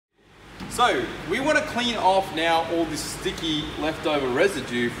So we want to clean off now all this sticky leftover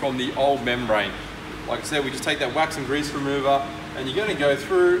residue from the old membrane. Like I said, we just take that wax and grease remover and you're going to go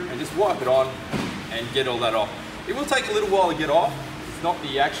through and just wipe it on and get all that off. It will take a little while to get off. It's not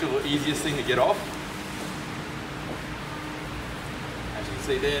the actual easiest thing to get off. As you can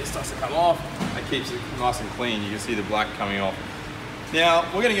see there, it starts to come off. That keeps it nice and clean. You can see the black coming off. Now,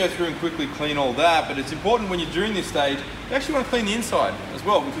 we're going to go through and quickly clean all that, but it's important when you're during this stage, you actually want to clean the inside as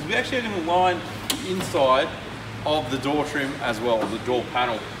well, because we actually are going to line the inside of the door trim as well, the door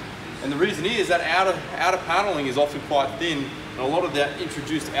panel. And the reason is that outer paneling is often quite thin, and a lot of that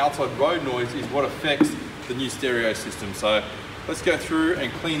introduced outside road noise is what affects the new stereo system. So let's go through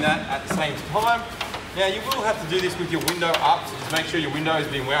and clean that at the same time. Now, you will have to do this with your window up, so just make sure your window is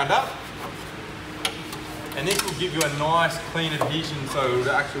being wound up. And this will give you a nice clean adhesion so it will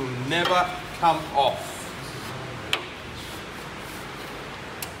actually never come off.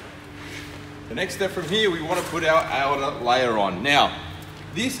 The next step from here, we want to put our outer layer on. Now,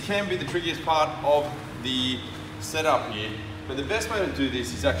 this can be the trickiest part of the setup here, but the best way to do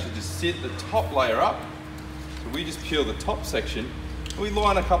this is actually just sit the top layer up. So we just peel the top section and we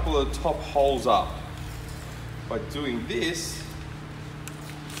line a couple of top holes up. By doing this,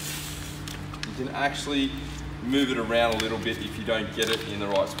 you can actually move it around a little bit if you don't get it in the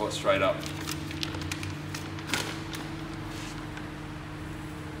right spot straight up.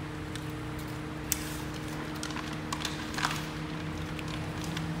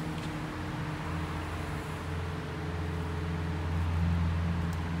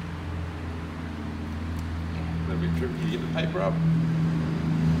 A little bit tricky to get the paper up.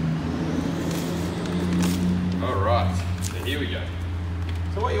 All right, so here we go.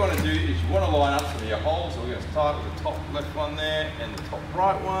 So what you want to do is you want to line up some of your holes. So we're going to start with the top left one there and the top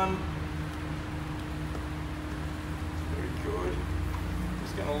right one. Very good.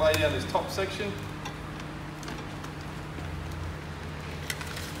 Just going to lay down this top section.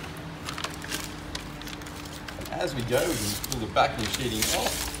 And as we go, we can pull the backing sheeting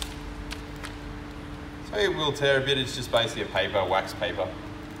off. So it will tear a bit. It's just basically a paper, wax paper.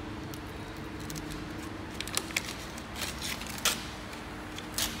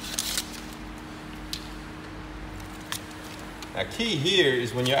 Now, key here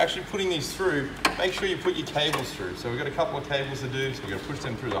is when you're actually putting these through, make sure you put your cables through. So we've got a couple of cables to do, so we're going to push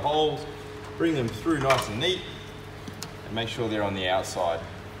them through the holes, bring them through nice and neat, and make sure they're on the outside.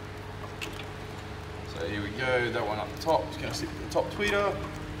 So here we go, that one up the top, just going to sit with the top tweeter.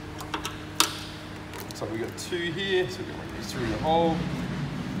 Looks like we've got two here, so we can bring these through the hole.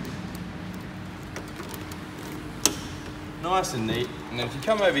 Nice and neat, and then if you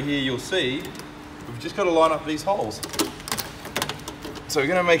come over here, you'll see we've just got to line up these holes. So we're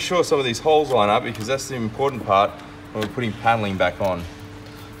going to make sure some of these holes line up because that's the important part when we're putting paneling back on.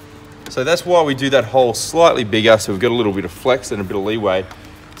 So that's why we do that hole slightly bigger, so we've got a little bit of flex and a bit of leeway.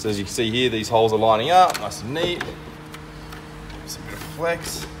 So as you can see here, these holes are lining up, nice and neat. Just a bit of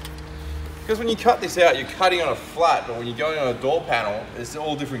flex. Because when you cut this out, you're cutting on a flat, but when you're going on a door panel, it's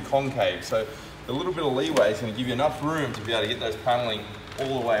all different concave. So a little bit of leeway is going to give you enough room to be able to get those paneling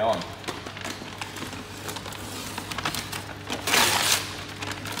all the way on.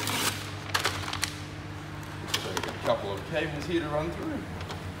 Couple of cables here to run through.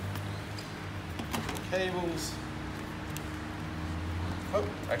 Cables. Oh,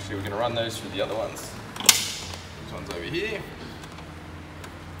 actually we're going to run those through the other ones. This one's over here.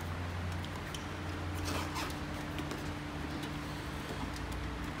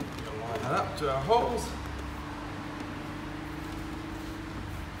 We're going to line that up to our holes.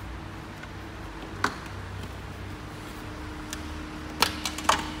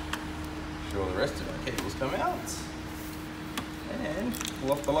 Sure the rest of our cables come out. And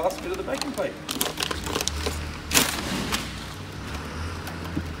pull off the last bit of the backing plate.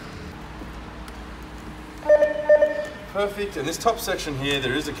 Perfect, and this top section here,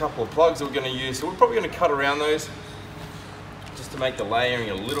 there is a couple of plugs that we're going to use, so we're probably going to cut around those just to make the layering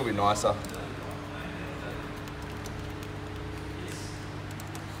a little bit nicer.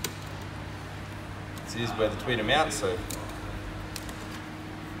 This is where the tweeter mounts, so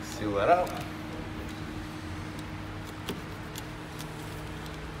seal that up.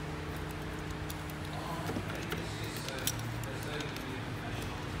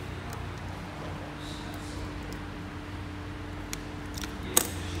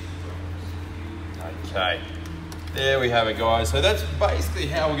 Okay, there we have it, guys. So that's basically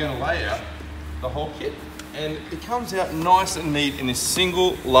how we're going to lay out the whole kit, and it comes out nice and neat in this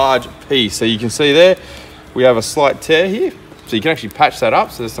single large piece. So you can see there we have a slight tear here, so you can actually patch that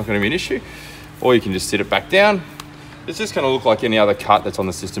up, so that's not going to be an issue, or you can just sit it back down. it's just going to look like any other cut that's on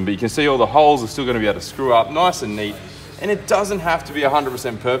the system, but you can see all the holes are still going to be able to screw up nice and neat. And it doesn't have to be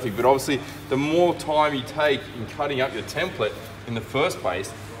 100% perfect, but obviously the more time you take in cutting up your template in the first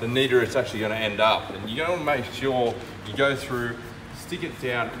place, the neater it's actually going to end up. And you're going to make sure you go through, stick it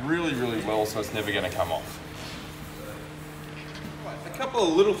down really, really well so it's never going to come off. Right, a couple of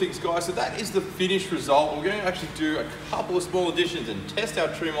little things, guys. So that is the finished result. We're going to actually do a couple of small additions and test our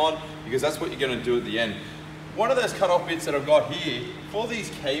trim on, because that's what you're going to do at the end. One of those cut-off bits that I've got here, for these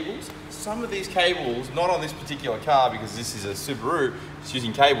cables, some of these cables, not on this particular car because this is a Subaru, it's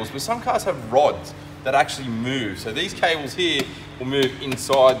using cables, but some cars have rods that actually move. So these cables here will move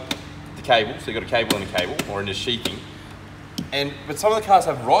inside the cable, so you've got a cable and a cable, or in a sheathing. But some of the cars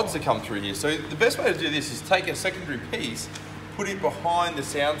have rods that come through here. So the best way to do this is take a secondary piece, put it behind the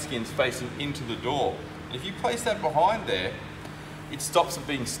SoundSkins facing into the door. And if you place that behind there, it stops it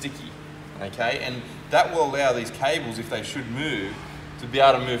being sticky. Okay, and that will allow these cables, if they should move, to be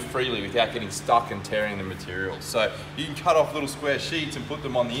able to move freely without getting stuck and tearing the material. So you can cut off little square sheets and put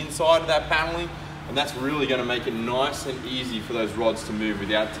them on the inside of that paneling, and that's really going to make it nice and easy for those rods to move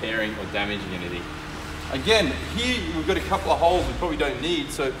without tearing or damaging anything. Again, here we've got a couple of holes we probably don't need,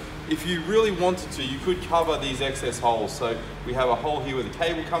 so if you really wanted to, you could cover these excess holes. So we have a hole here where the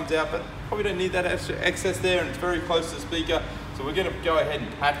cable comes out, but probably don't need that extra excess there, and it's very close to the speaker. So we're going to go ahead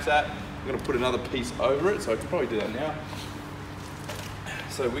and patch that. I'm going to put another piece over it, so I can probably do that now.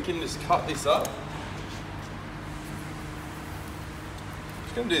 So we can just cut this up. I'm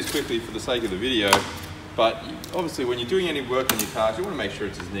just going to do this quickly for the sake of the video, but obviously when you're doing any work on your cars, you want to make sure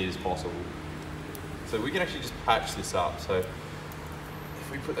it's as neat as possible. So we can actually just patch this up. So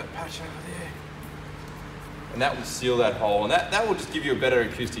if we put that patch over there, and that will seal that hole, and that will just give you a better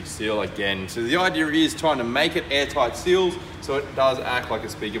acoustic seal again. So the idea is trying to make it airtight seals so it does act like a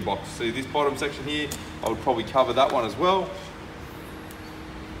speaker box. So this bottom section here, I would probably cover that one as well.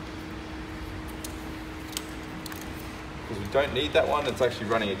 Because we don't need that one, it's actually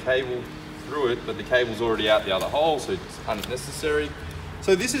running a cable through it, but the cable's already out the other hole, so it's unnecessary.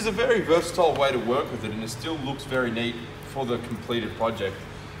 So this is a very versatile way to work with it, and it still looks very neat for the completed project.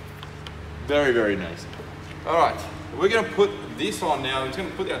 Very, very nice. All right, we're going to put this on now. We're going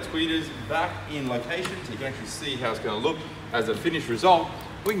to put our tweeters back in location so you can actually see how it's going to look as a finished result.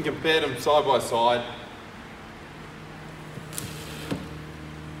 We can compare them side by side.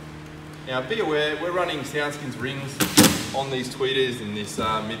 Now be aware, we're running SoundSkins rings on these tweeters in this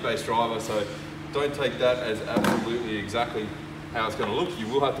mid-bass driver, so don't take that as absolutely exactly how it's going to look. You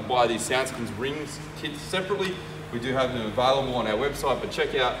will have to buy these SoundSkins rings kits separately. We do have them available on our website, but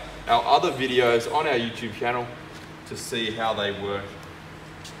check out our other videos on our YouTube channel to see how they work.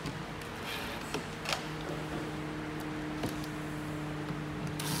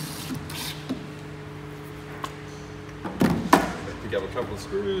 Pick up a couple of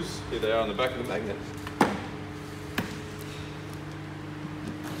screws. Here they are on the back of the magnet.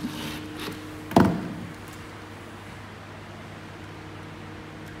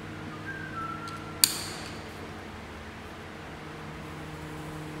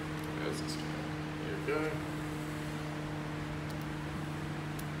 Here we go.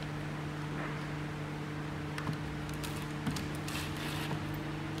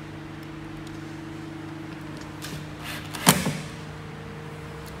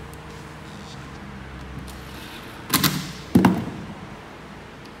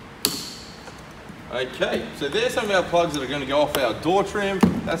 Okay, so there's some of our plugs that are going to go off our door trim.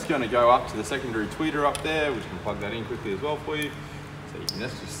 That's going to go up to the secondary tweeter up there, which can plug that in quickly as well for you. So you can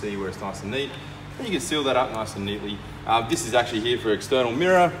just see where it's nice and neat. And you can seal that up nice and neatly. This is actually here for external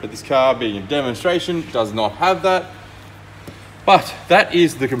mirror, but this car, being a demonstration, does not have that. But that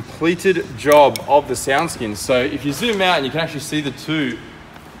is the completed job of the SoundSkins. So if you zoom out and you can actually see the two,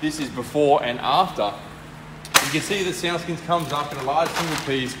 this is before and after. You can see the SoundSkins comes up in a large single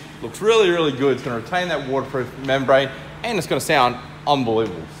piece, looks really, really good. It's going to retain that waterproof membrane, and it's going to sound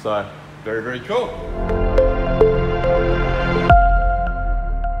unbelievable. So very, very cool.